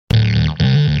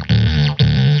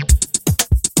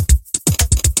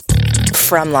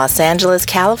From Los Angeles,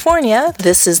 California,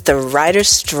 this is the Writers'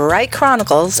 Strike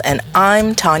Chronicles, and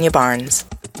I'm Tanya Barnes.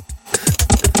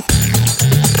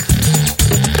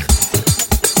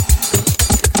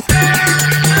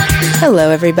 Hello,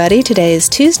 everybody. Today is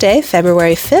Tuesday,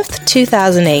 February 5th,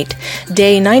 2008,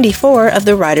 day 94 of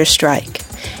the Writers' Strike.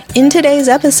 In today's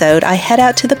episode, I head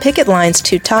out to the picket lines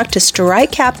to talk to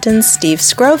strike captains Steve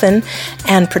Skrovan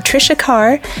and Patricia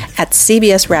Carr at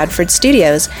CBS Radford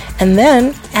Studios, and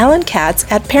then Alan Katz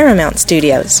at Paramount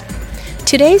Studios.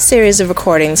 Today's series of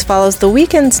recordings follows the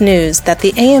weekend's news that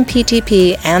the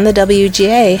AMPTP and the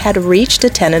WGA had reached a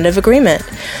tentative agreement.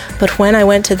 But when I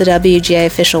went to the WGA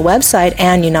official website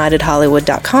and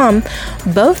UnitedHollywood.com,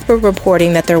 both were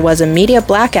reporting that there was a media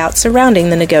blackout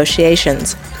surrounding the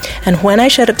negotiations. And when I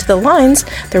showed up to the lines,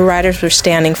 the writers were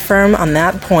standing firm on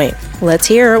that point. Let's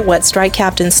hear what strike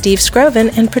captain Steve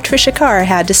Skrovan and Patricia Carr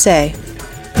had to say.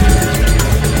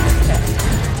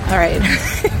 All right.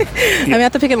 I'm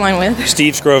at the picket line with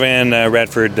Steve Skrovan,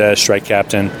 Radford strike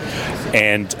captain.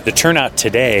 And the turnout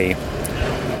today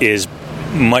is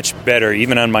much better,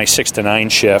 even on my 6 to 9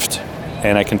 shift.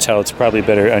 And I can tell it's probably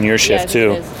better on your shift,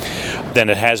 too, than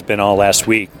it has been all last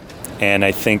week. And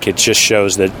I think it just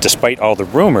shows that despite all the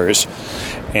rumors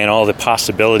and all the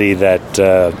possibility that,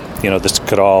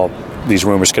 these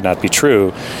rumors could not be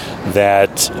true,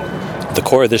 that the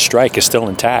core of this strike is still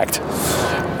intact.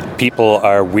 People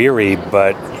are weary,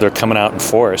 but they're coming out in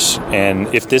force.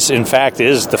 And if this, in fact,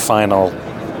 is the final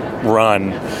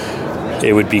run,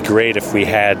 it would be great if we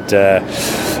had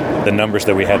the numbers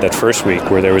that we had that first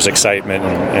week, where there was excitement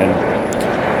and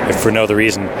if for no other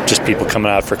reason, just people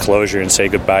coming out for closure and say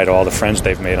goodbye to all the friends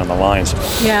they've made on the lines.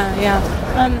 Yeah.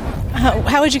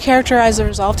 How would you characterize the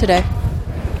resolve today?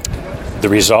 The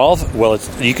resolve? Well,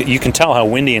 you can tell how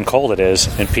windy and cold it is,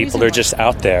 and people are just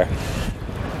out there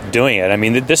doing it. I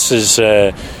mean, this is,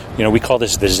 we call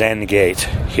this the Zen Gate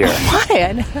here.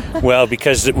 Why? Well,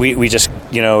 because we just,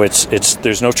 it's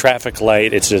there's no traffic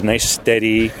light. It's a nice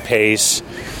steady pace.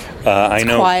 I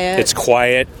know quiet. It's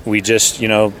quiet. We just,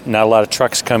 not a lot of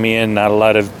trucks coming in, not a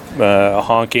lot of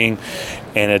honking,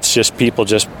 and it's just people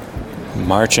just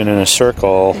marching in a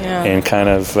circle and kind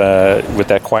of with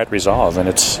that quiet resolve, and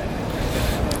it's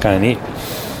kind of neat.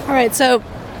 All right, so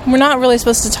we're not really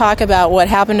supposed to talk about what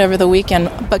happened over the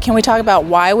weekend, but can we talk about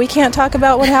why we can't talk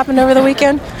about what happened over the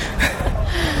weekend?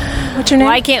 What's your name?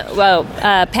 Why can't?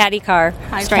 Patty Carr.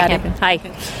 Hi, Patty. Hi.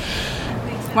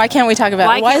 Why can't we talk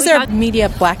about it? Why is there a media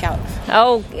blackout?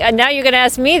 Oh, now you're going to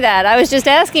ask me that. I was just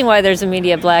asking why there's a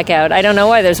media blackout. I don't know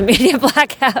why there's a media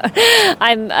blackout.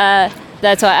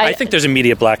 That's why I think there's a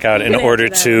media blackout in order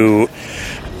to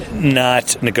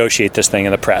not negotiate this thing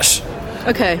in the press.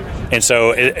 Okay. And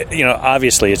so,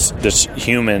 obviously there's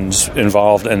humans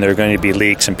involved, and there are going to be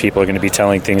leaks, and people are going to be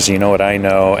telling things, you know what I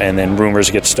know, and then rumors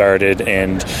get started,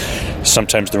 and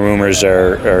sometimes the rumors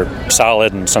are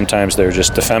solid, and sometimes they're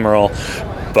just ephemeral.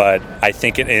 But I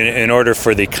think in order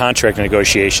for the contract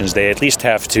negotiations, they at least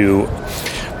have to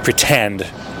pretend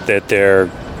that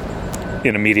they're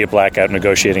in a media blackout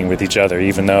negotiating with each other,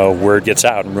 even though word gets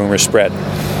out and rumors spread.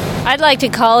 I'd like to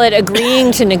call it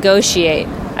agreeing to negotiate.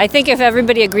 I think if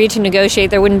everybody agreed to negotiate,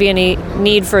 there wouldn't be any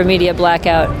need for a media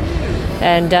blackout.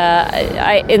 And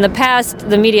in the past,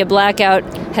 the media blackout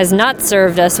has not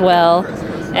served us well.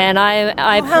 And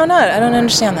how not? I don't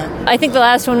understand that. I think the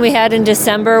last one we had in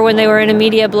December, when they were in a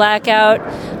media blackout,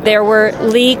 there were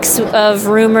leaks of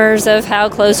rumors of how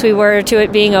close we were to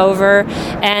it being over,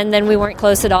 and then we weren't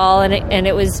close at all, and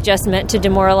it was just meant to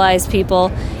demoralize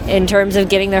people in terms of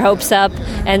getting their hopes up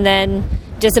and then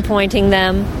disappointing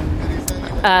them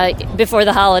before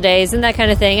the holidays and that kind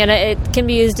of thing. And it can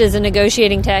be used as a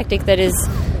negotiating tactic that is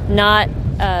not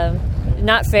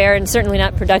fair and certainly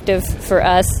not productive for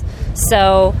us.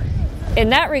 So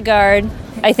in that regard,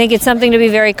 I think it's something to be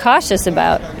very cautious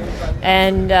about.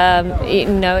 And,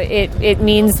 it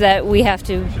means that we have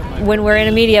to, when we're in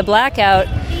a media blackout,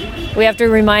 we have to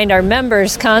remind our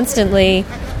members constantly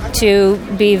to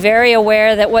be very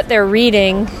aware that what they're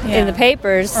reading in the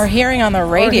papers or hearing on the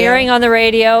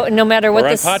radio, no matter what or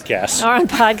on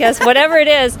podcasts, whatever it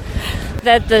is,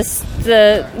 that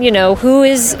who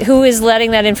is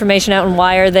letting that information out, and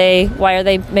why are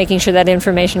they making sure that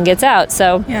information gets out?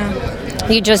 So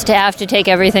you just have to take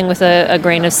everything with a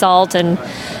grain of salt and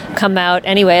come out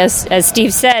anyway. As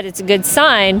Steve said, it's a good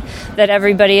sign that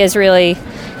everybody has really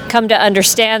come to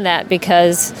understand that,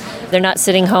 because they're not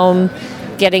sitting home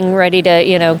getting ready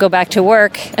to, go back to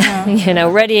work,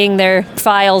 readying their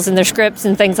files and their scripts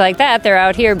and things like that, they're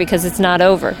out here because it's not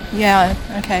over. Yeah,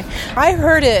 okay. I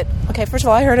heard it, first of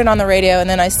all, I heard it on the radio, and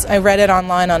then I read it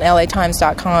online on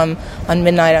latimes.com on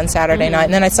midnight on Saturday night,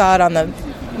 and then I saw it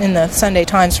in the Sunday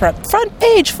Times front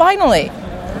page, finally.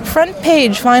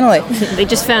 They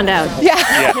just found out. Yeah.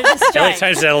 LA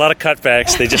Times had a lot of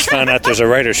cutbacks. They just found out there's a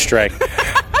writer's strike.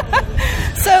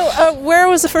 So, where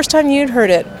was the first time you'd heard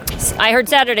it? I heard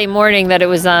Saturday morning that it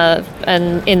was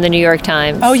in the New York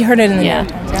Times. Oh, you heard it in the New York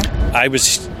Times, yeah? I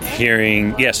was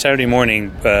hearing, Saturday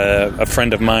morning, a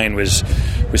friend of mine was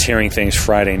hearing things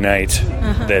Friday night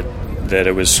that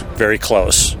it was very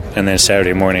close. And then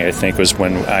Saturday morning, I think, was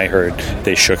when I heard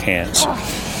they shook hands.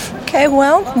 Okay,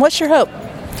 well, what's your hope?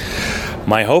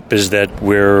 My hope is that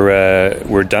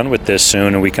we're done with this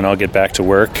soon and we can all get back to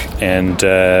work, and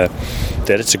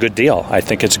that it's a good deal. I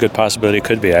think it's a good possibility it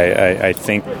could be. I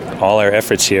think all our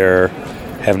efforts here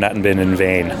have not been in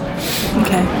vain.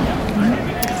 Okay.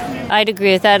 I'd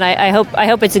agree with that. I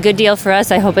hope it's a good deal for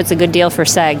us. I hope it's a good deal for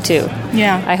SAG, too.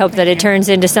 Yeah. I hope that it turns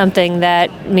into something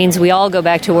that means we all go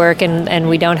back to work and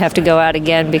we don't have to go out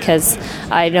again, because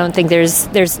I don't think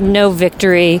there's no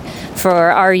victory for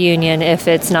our union if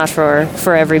it's not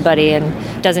for everybody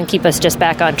and doesn't keep us just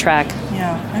back on track.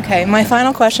 Yeah. Okay. My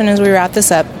final question as we wrap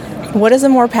this up. What is a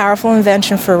more powerful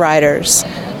invention for writers?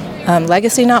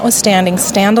 Legacy notwithstanding,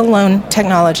 standalone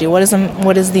technology. What is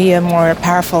the more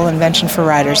powerful invention for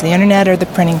writers, the internet or the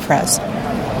printing press?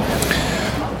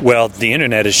 Well, the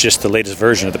internet is just the latest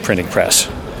version of the printing press.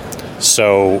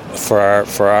 So for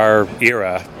our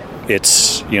era,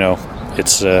 it's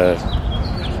the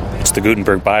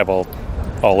Gutenberg Bible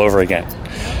all over again.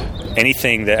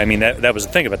 Anything that was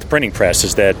the thing about the printing press,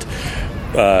 is that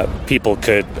a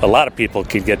lot of people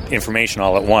could get information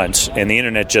all at once, and the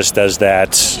internet just does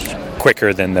that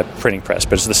quicker than the printing press.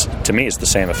 But to me, it's the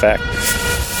same effect.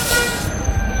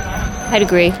 I'd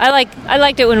agree. I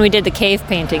liked it when we did the cave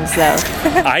paintings, though.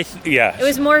 It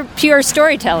was more pure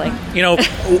storytelling.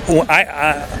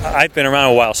 I've been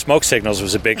around a while. Smoke signals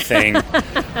was a big thing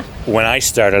when I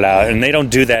started out, and they don't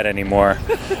do that anymore.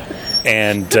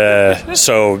 And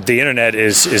so the internet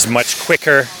is much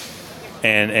quicker.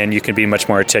 And you can be much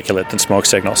more articulate than smoke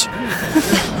signals.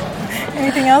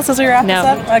 Anything else as we wrap this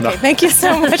up? Okay, no. Thank you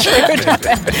so much for your time.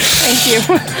 Thank you.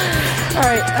 All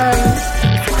right.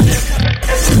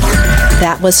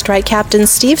 That was Strike Captain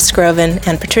Steve Scroven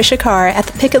and Patricia Carr at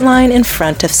the picket line in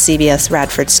front of CBS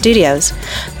Radford Studios.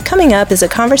 Coming up is a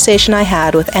conversation I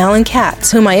had with Alan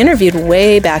Katz, whom I interviewed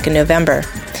way back in November.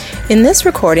 In this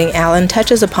recording, Alan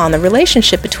touches upon the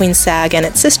relationship between SAG and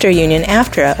its sister union,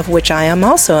 AFTRA, of which I am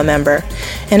also a member.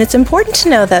 And it's important to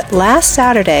know that last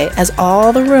Saturday, as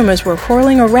all the rumors were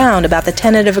whirling around about the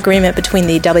tentative agreement between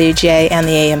the WGA and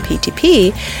the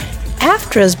AMPTP,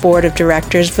 AFTRA's board of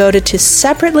directors voted to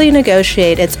separately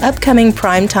negotiate its upcoming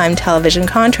primetime television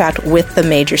contract with the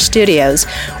major studios,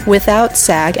 without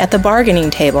SAG at the bargaining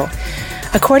table.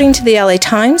 According to the LA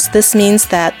Times, this means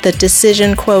that the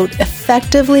decision, quote,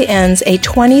 effectively ends a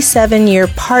 27-year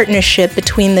partnership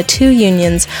between the two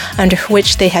unions under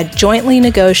which they had jointly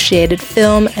negotiated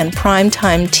film and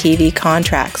primetime TV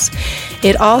contracts.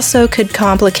 It also could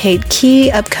complicate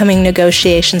key upcoming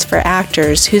negotiations for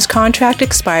actors whose contract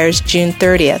expires June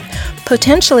 30th,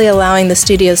 potentially allowing the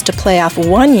studios to play off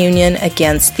one union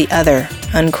against the other,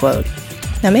 unquote.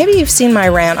 Now, maybe you've seen my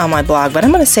rant on my blog, but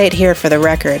I'm going to say it here for the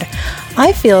record.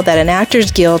 I feel that an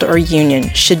actors' guild or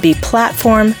union should be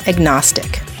platform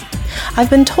agnostic. I've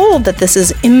been told that this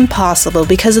is impossible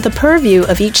because of the purview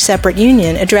of each separate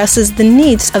union addresses the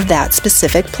needs of that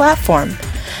specific platform.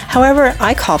 However,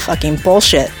 I call fucking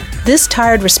bullshit. This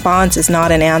tired response is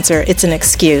not an answer, it's an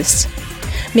excuse.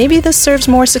 Maybe this serves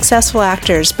more successful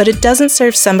actors, but it doesn't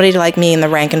serve somebody like me in the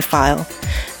rank and file.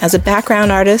 As a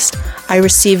background artist, I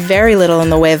receive very little in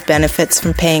the way of benefits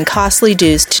from paying costly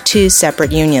dues to two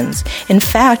separate unions. In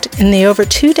fact, in the over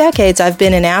 2 decades I've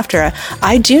been in AFTRA,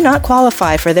 I do not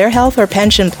qualify for their health or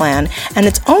pension plan, and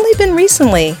it's only been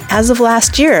recently, as of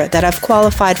last year, that I've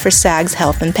qualified for SAG's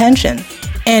health and pension.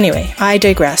 Anyway, I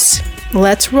digress.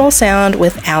 Let's roll sound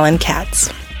with Alan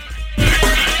Katz.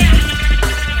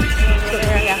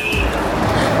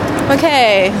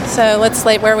 Okay, so let's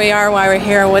slate where we are, why we're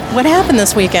here. What happened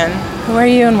this weekend? Who are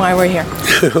you and why we're here?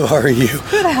 Who are you?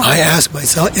 I ask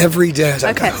myself every day,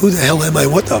 who the hell am I?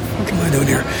 What the fuck am I doing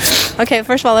here? Okay,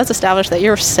 first of all, let's establish that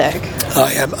you're sick.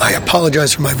 I am. I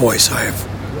apologize for my voice. I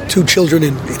have 2 children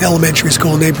in elementary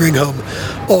school, and they bring home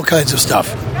all kinds of stuff.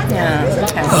 Yeah,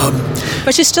 okay.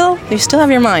 But you still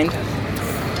have your mind.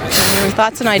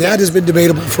 Thoughts and ideas. That has been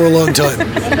debatable for a long time.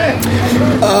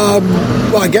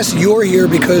 Well, I guess you're here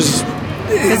because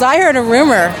I heard a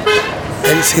rumor.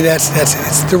 And see,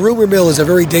 it's the rumor mill is a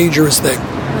very dangerous thing.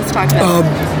 Let's talk about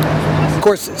it. Of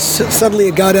course, suddenly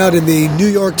it got out in the New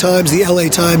York Times, the LA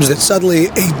Times, that suddenly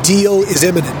a deal is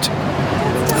imminent.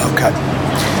 Okay.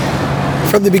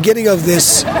 From the beginning of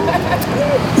this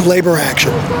labor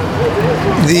action,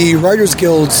 the Writers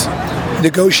Guild's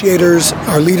negotiators,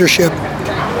 our leadership,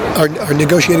 our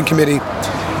negotiating committee,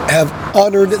 have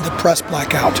honored the press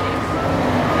blackout.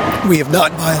 We have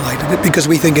not violated it because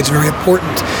we think it's very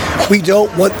important. We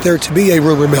don't want there to be a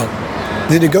rumor mill.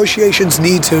 The negotiations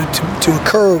need to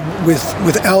occur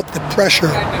without the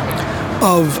pressure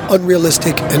of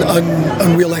unrealistic and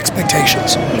unreal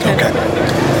expectations. Okay.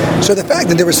 So the fact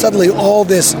that there was suddenly all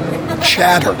this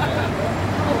chatter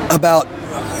about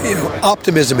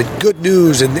optimism and good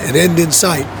news and an end in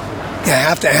sight, you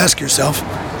have to ask yourself,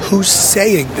 who's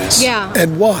saying this? Yeah.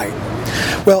 And why?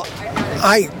 Well,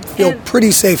 I feel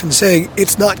pretty safe in saying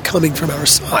it's not coming from our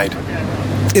side.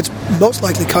 It's most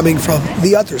likely coming from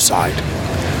the other side.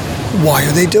 Why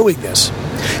are they doing this?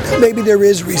 Maybe there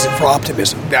is reason for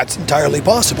optimism. That's entirely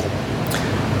possible.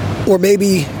 Or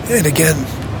maybe, and again,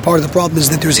 part of the problem is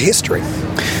that there's history.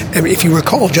 And if you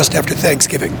recall, just after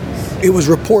Thanksgiving, it was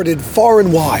reported far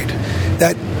and wide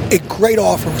that a great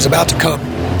offer was about to come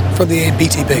from the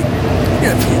AMPTP,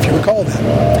 if you recall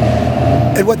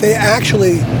that. And what they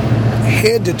actually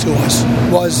handed to us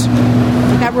was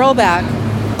that rollback.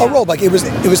 A rollback. It was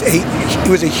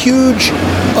a huge,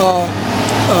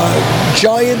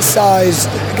 giant-sized.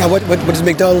 What does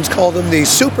McDonald's call them? The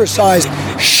super-sized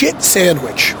shit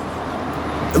sandwich,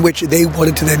 which they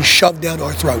wanted to then shove down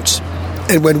our throats.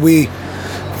 And when we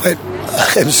went,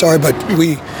 I'm sorry, but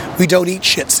we don't eat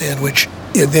shit sandwich.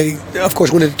 They, of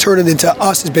course, wanted to turn it into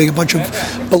us as being a bunch of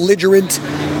belligerent,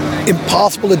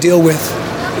 impossible to deal with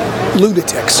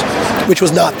lunatics, which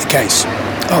was not the case.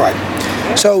 All right.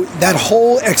 So that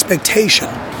whole expectation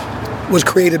was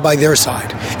created by their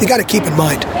side. You got to keep in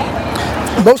mind,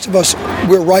 most of us,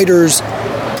 we're writers,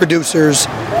 producers.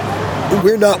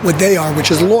 We're not what they are, which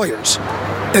is lawyers.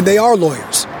 And they are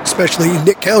lawyers, especially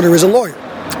Nick Counter is a lawyer.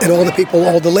 And all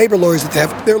the labor lawyers that they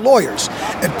have, they're lawyers.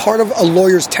 And part of a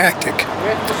lawyer's tactic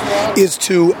is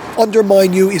to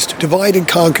undermine you, is to divide and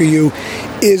conquer you,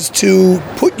 is to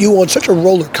put you on such a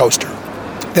roller coaster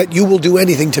that you will do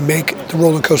anything to make the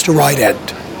roller coaster ride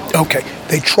end. Okay,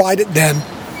 they tried it then.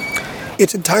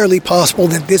 It's entirely possible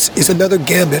that this is another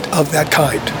gambit of that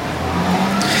kind.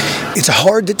 It's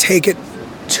hard to take it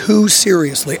too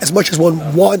seriously, as much as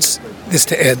one wants this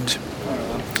to end.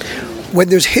 When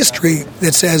there's history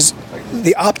that says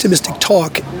the optimistic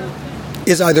talk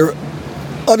is either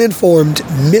uninformed,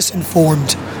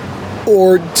 misinformed,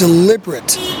 or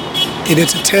deliberate in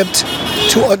its attempt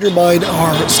to undermine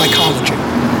our psychology.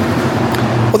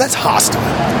 Well, that's hostile.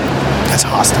 That's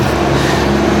hostile.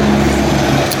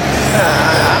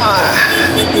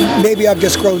 Maybe I've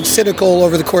just grown cynical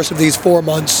over the course of these 4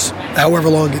 months, however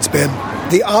long it's been.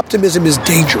 The optimism is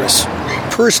dangerous.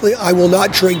 Personally, I will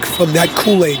not drink from that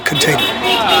Kool-Aid container.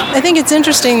 I think it's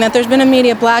interesting that there's been a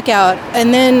media blackout,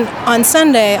 and then on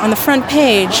Sunday, on the front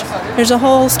page, there's a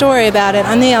whole story about it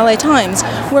on the LA Times,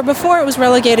 where before it was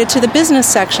relegated to the business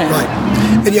section. Right.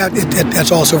 And yeah,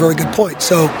 that's also a very good point.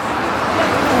 So,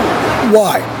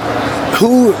 why?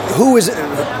 Who is...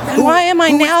 Why am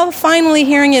I now finally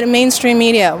hearing it in mainstream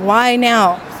media? Why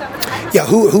now? Yeah,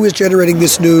 who is generating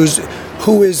this news?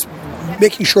 Who is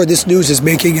making sure this news is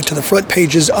making it to the front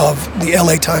pages of the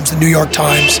LA Times, the New York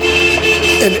Times?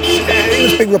 And it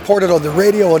was being reported on the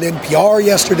radio, on NPR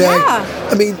yesterday. Yeah.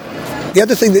 I mean, the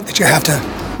other thing that you have to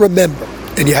remember,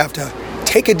 and you have to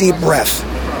take a deep breath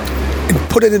and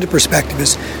put it into perspective,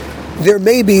 is there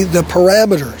may be the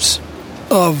parameters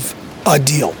of a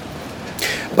deal.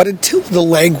 But until the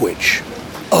language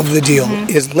of the deal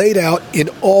is laid out in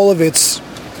all of its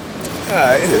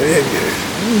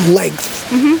length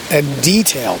and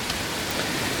detail,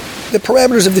 the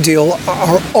parameters of the deal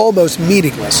are almost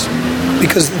meaningless,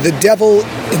 because the devil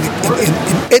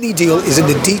in any deal is in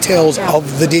the details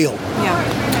of the deal.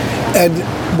 Yeah.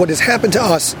 And what has happened to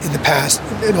us in the past,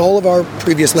 in all of our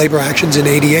previous labor actions in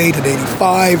 88 and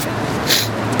 85,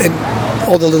 and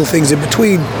all the little things in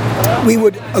between, we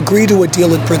would agree to a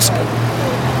deal in principle.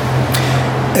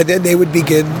 And then they would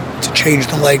begin to change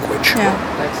the language.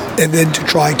 Yeah. And then to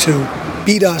try to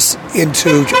beat us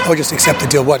into, just accept the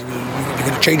deal. What, you're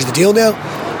going to change the deal now?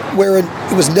 Wherein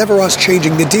it was never us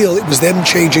changing the deal, it was them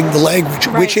changing the language,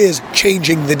 right, which is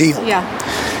changing the deal. Yeah.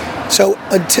 So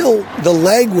until the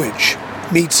language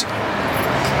meets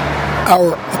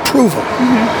our approval,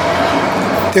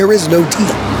 there is no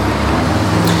deal.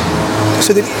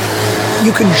 So that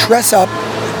you can dress up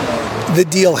the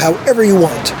deal however you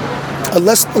want.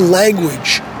 Unless the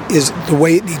language is the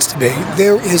way it needs to be,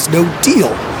 there is no deal.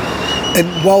 And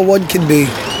while one can be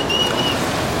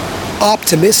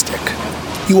optimistic,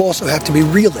 you also have to be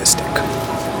realistic.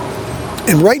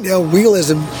 And right now,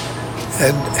 realism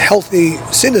and healthy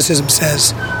cynicism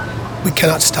says we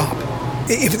cannot stop.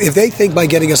 If they think by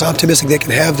getting us optimistic they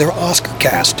can have their Oscar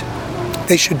cast,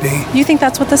 they should be. You think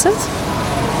that's what this is?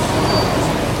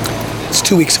 It's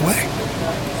 2 weeks away.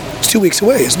 It's 2 weeks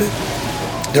away, isn't it?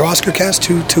 Their Oscar cast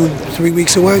 3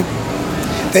 weeks away.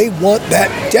 They want that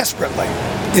desperately.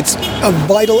 It's of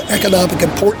vital economic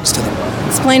importance to them.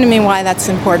 Explain to me why that's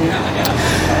important.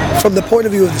 From the point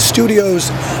of view of the studios,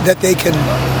 that they can,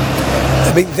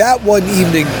 that one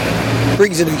evening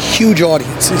brings in a huge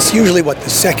audience. It's usually, the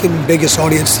second biggest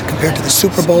audience compared to the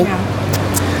Super Bowl,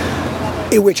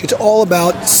 in which it's all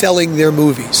about selling their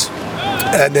movies.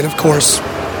 And then, of course,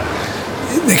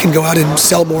 they can go out and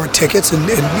sell more tickets and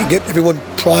get everyone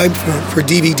primed for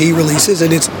DVD releases,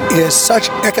 and it has such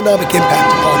economic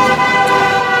impact upon them.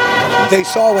 They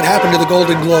saw what happened to the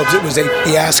Golden Globes. It was a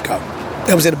fiasco.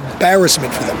 That was an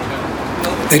embarrassment for them.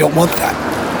 They don't want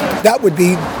that. That would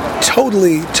be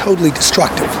totally, totally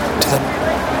destructive to them.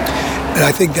 And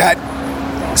I think that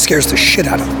scares the shit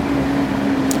out of them.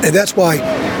 And that's why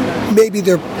maybe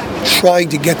they're trying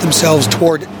to get themselves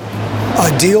toward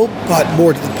a deal, but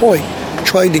more to the point,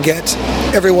 trying to get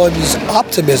everyone's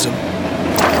optimism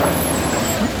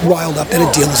riled up that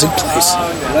a deal is in place.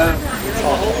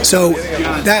 So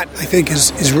that, I think,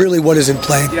 is really what is in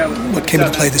play, what came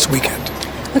into play this weekend.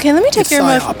 Okay, let me take your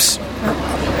psyops.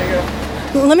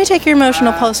 Let me take your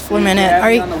emotional pulse for a minute.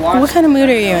 What kind of mood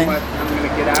are you in?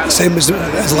 Same as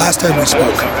the last time we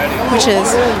spoke. Which is?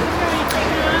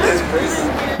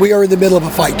 We are in the middle of a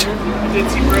fight.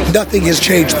 Nothing has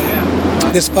changed.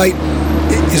 This fight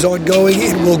is ongoing.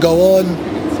 It will go on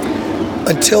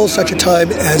until such a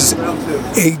time as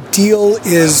a deal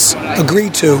is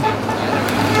agreed to.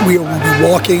 We will be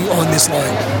walking on this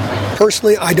line.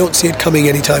 Personally, I don't see it coming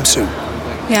anytime soon.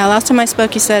 Yeah, last time I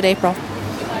spoke, you said April.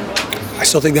 I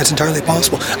still think that's entirely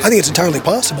possible. I think it's entirely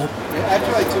possible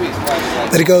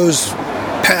that it goes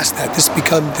past that.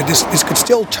 This could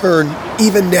still turn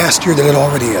even nastier than it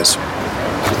already is.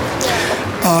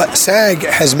 SAG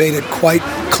has made it quite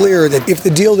clear that if the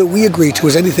deal that we agree to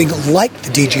is anything like the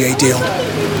DGA deal,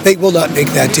 they will not make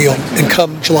that deal. And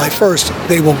come July 1st,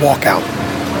 they will walk out.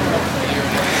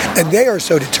 And they are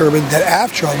so determined that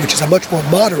AFTRA, which is a much more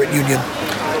moderate union,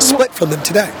 split from them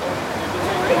today.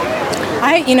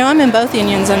 I'm in both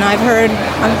unions, and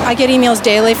I get emails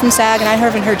daily from SAG, and I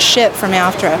haven't heard shit from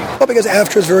AFTRA. Well, because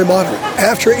AFTRA is very moderate.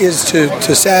 AFTRA is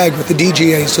to SAG what the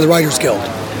DGA is to the Writers Guild.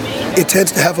 It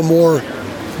tends to have a more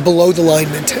below-the-line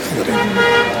mentality.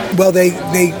 Well, they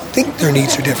think their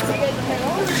needs are different.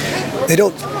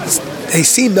 They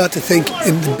seem not to think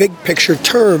in the big picture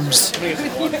terms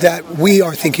that we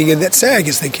are thinking and that SAG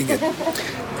is thinking in.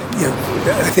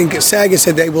 I think SAG has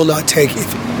said they will not take,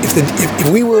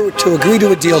 if we were to agree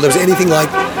to a deal that was anything like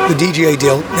the DGA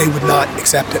deal, they would not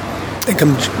accept it. And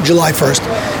come July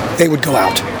 1st, they would go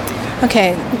out.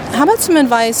 Okay, how about some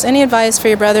advice, any advice for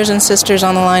your brothers and sisters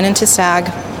on the line into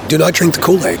SAG? Do not drink the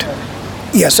Kool-Aid.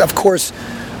 Yes, of course,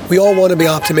 we all want to be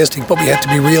optimistic, but we have to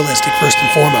be realistic first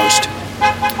and foremost.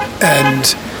 And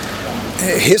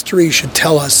history should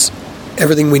tell us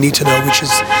everything we need to know, which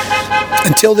is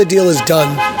until the deal is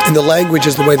done and the language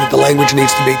is the way that the language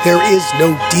needs to be, there is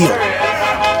no deal.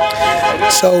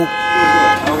 So,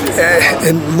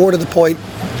 and more to the point,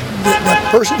 the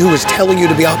person who is telling you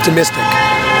to be optimistic,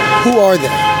 who are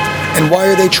they? And why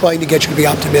are they trying to get you to be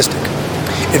optimistic?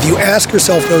 If you ask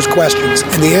yourself those questions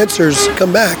and the answers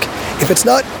come back, if it's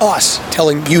not us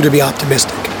telling you to be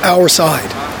optimistic, our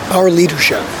side, our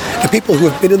leadership, the people who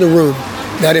have been in the room,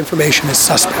 that information is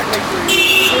suspect.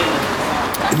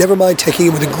 Never mind taking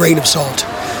it with a grain of salt.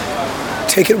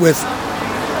 Take it with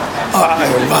a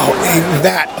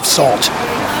vat of salt.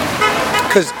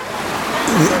 Because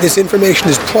this information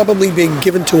is probably being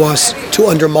given to us to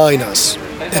undermine us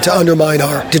and to undermine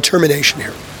our determination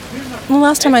here. Well,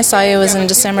 last time I saw you was in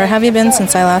December. Have you been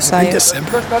since I last saw you? In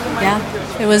December? Yeah.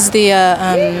 It was the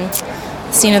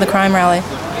scene of the crime rally.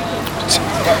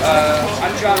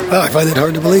 Well, I find it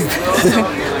hard to believe.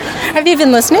 Have you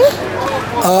been listening?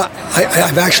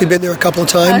 I've actually been there a couple of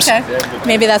times. Okay.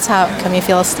 Maybe that's how come you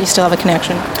feel you still have a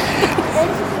connection.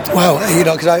 Wow,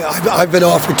 because I've been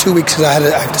off for 2 weeks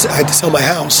because I had to sell my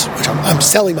house, which I'm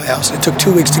selling my house. It took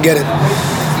 2 weeks to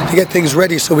get things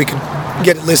ready so we could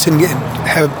get it listed and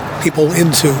have people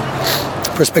into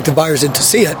prospective buyers in to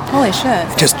see it. Holy shit.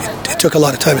 It took a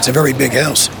lot of time. It's a very big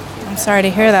house. I'm sorry to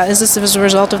hear that. Is this as a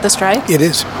result of the strike? It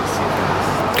is.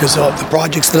 Because the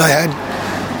projects that I had,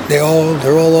 they're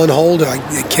all on hold. I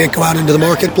can't go out into the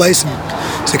marketplace.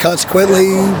 And so consequently,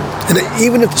 and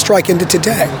even if the strike ended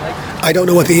today, I don't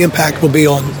know what the impact will be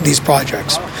on these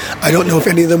projects. I don't know if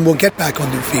any of them will get back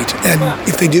on their feet. And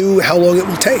if they do, how long it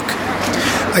will take.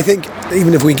 I think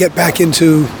even if we get back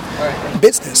into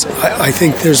business, I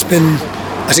think there's been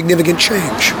a significant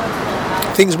change.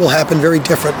 Things will happen very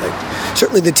differently.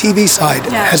 Certainly the TV side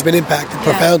has been impacted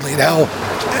profoundly, and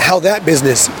how that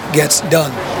business gets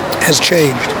done has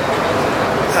changed.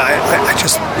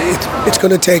 It's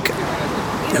going to take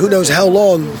who knows how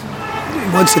long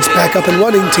once it's back up and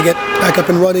running to get back up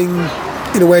and running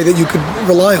in a way that you could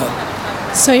rely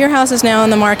on. So your house is now on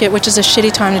the market, which is a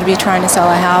shitty time to be trying to sell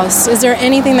a house. Is there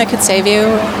anything that could save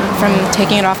you from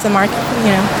taking it off the market?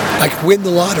 You know, I could win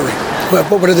the lottery.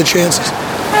 What are the chances?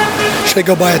 Should I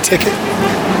go buy a ticket?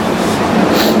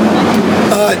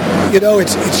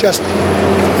 It's just,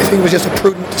 I think it was just a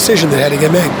prudent decision that had to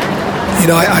get made.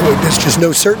 There's just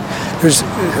there's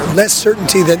less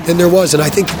certainty than there was, and I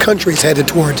think the country's headed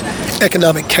towards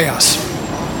economic chaos.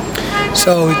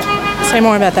 So, say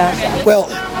more about that. Well,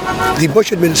 the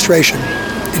Bush administration,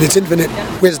 in its infinite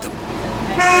wisdom,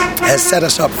 has set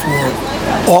us up for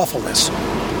awfulness.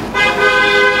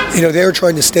 They're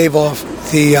trying to stave off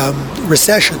the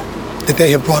recession that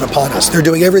they have brought upon us. They're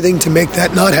doing everything to make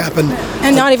that not happen.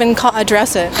 And not even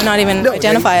address it, and not even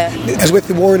identify it. As with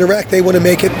the war in Iraq, they want to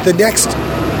make it the next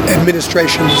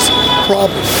administration's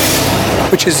problem,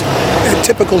 which is a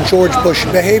typical George Bush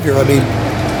behavior. I mean,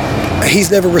 he's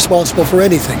never responsible for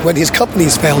anything. When his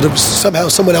companies failed, it was somehow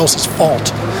someone else's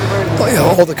fault.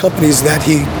 All the companies that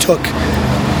he took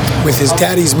with his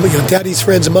daddy's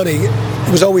friends' money,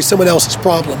 it was always someone else's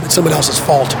problem. It's someone else's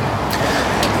fault.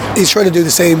 He's trying to do the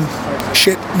same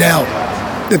shit now,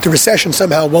 that the recession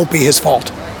somehow won't be his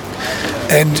fault.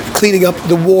 And cleaning up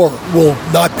the war will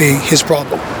not be his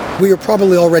problem. We are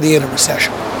probably already in a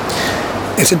recession.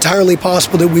 It's entirely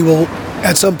possible that we will,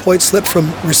 at some point, slip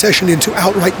from recession into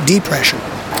outright depression.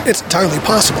 It's entirely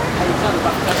possible.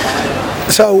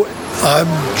 So I'm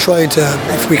trying to,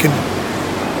 if we can,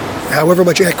 however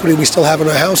much equity we still have in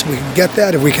our house, if we can get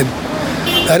that, if we can,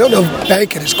 I don't know if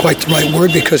bank it is quite the right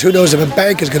word, because who knows if a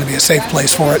bank is going to be a safe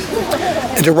place for it.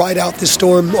 And to ride out this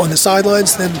storm on the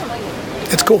sidelines, then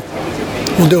it's cool.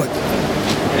 We'll do it.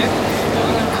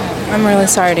 I'm really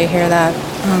sorry to hear that.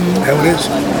 How it is.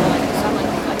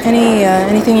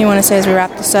 Anything you want to say as we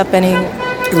wrap this up?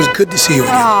 It was good to see you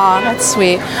again. Aw, that's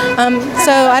sweet.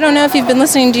 So I don't know if you've been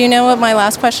listening. Do you know what my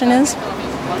last question is?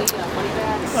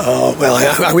 Oh, well,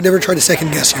 I would never try to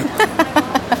second guess you.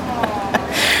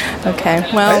 Okay,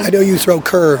 well... I know you throw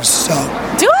curves, so...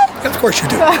 Do I? Of course you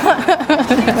do.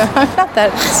 I'm not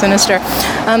that sinister.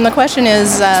 The question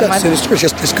is... it's not sinister, it's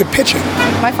just good pitching.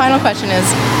 My final question is,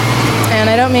 and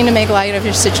I don't mean to make light of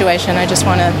your situation, I just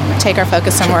want to take our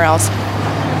focus somewhere else.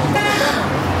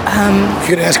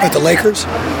 You going to ask about the Lakers?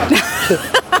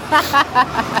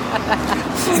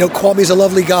 Kwame's a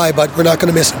lovely guy, but we're not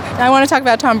going to miss him. I want to talk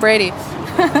about Tom Brady.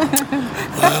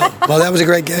 Wow. Well, that was a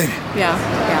great game. Yeah.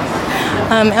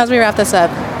 As we wrap this up,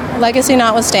 legacy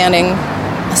notwithstanding,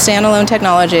 a standalone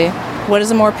technology, what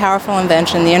is a more powerful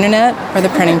invention, the internet or the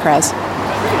printing press?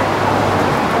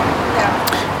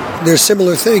 There's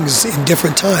similar things in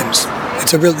different times.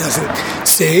 It's a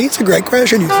great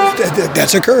question.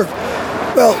 That's a curve.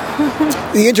 Well,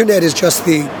 the internet is just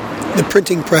the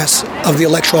printing press of the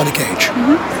electronic age.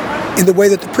 Mm-hmm. In the way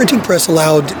that the printing press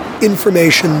allowed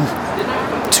information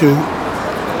to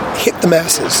hit the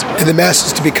masses, and the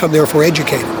masses to become therefore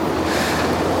educated.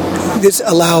 This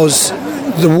allows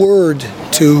the word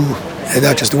to, and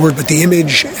not just the word, but the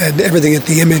image and everything that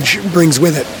the image brings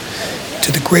with it,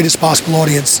 to the greatest possible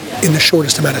audience in the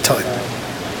shortest amount of time.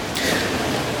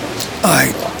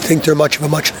 I think they're much of a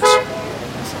muchness.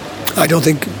 I don't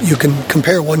think you can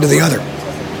compare one to the other.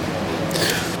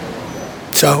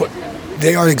 So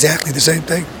they aren't exactly the same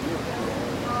thing.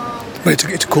 But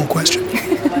it's a cool question.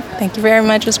 Thank you very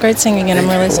much. It was great singing, and I'm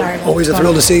really sorry. Always a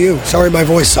thrill to see you. Sorry my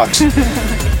voice sucks.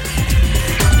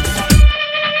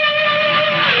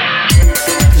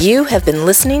 You have been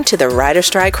listening to the Writer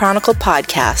Strike Chronicle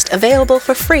podcast, available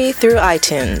for free through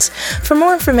iTunes. For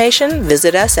more information,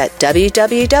 visit us at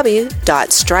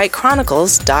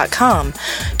www.strikechronicles.com.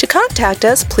 To contact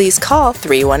us, please call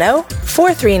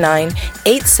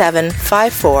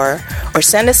 310-439-8754 or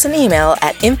send us an email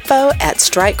at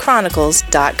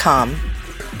info@strikechronicles.com.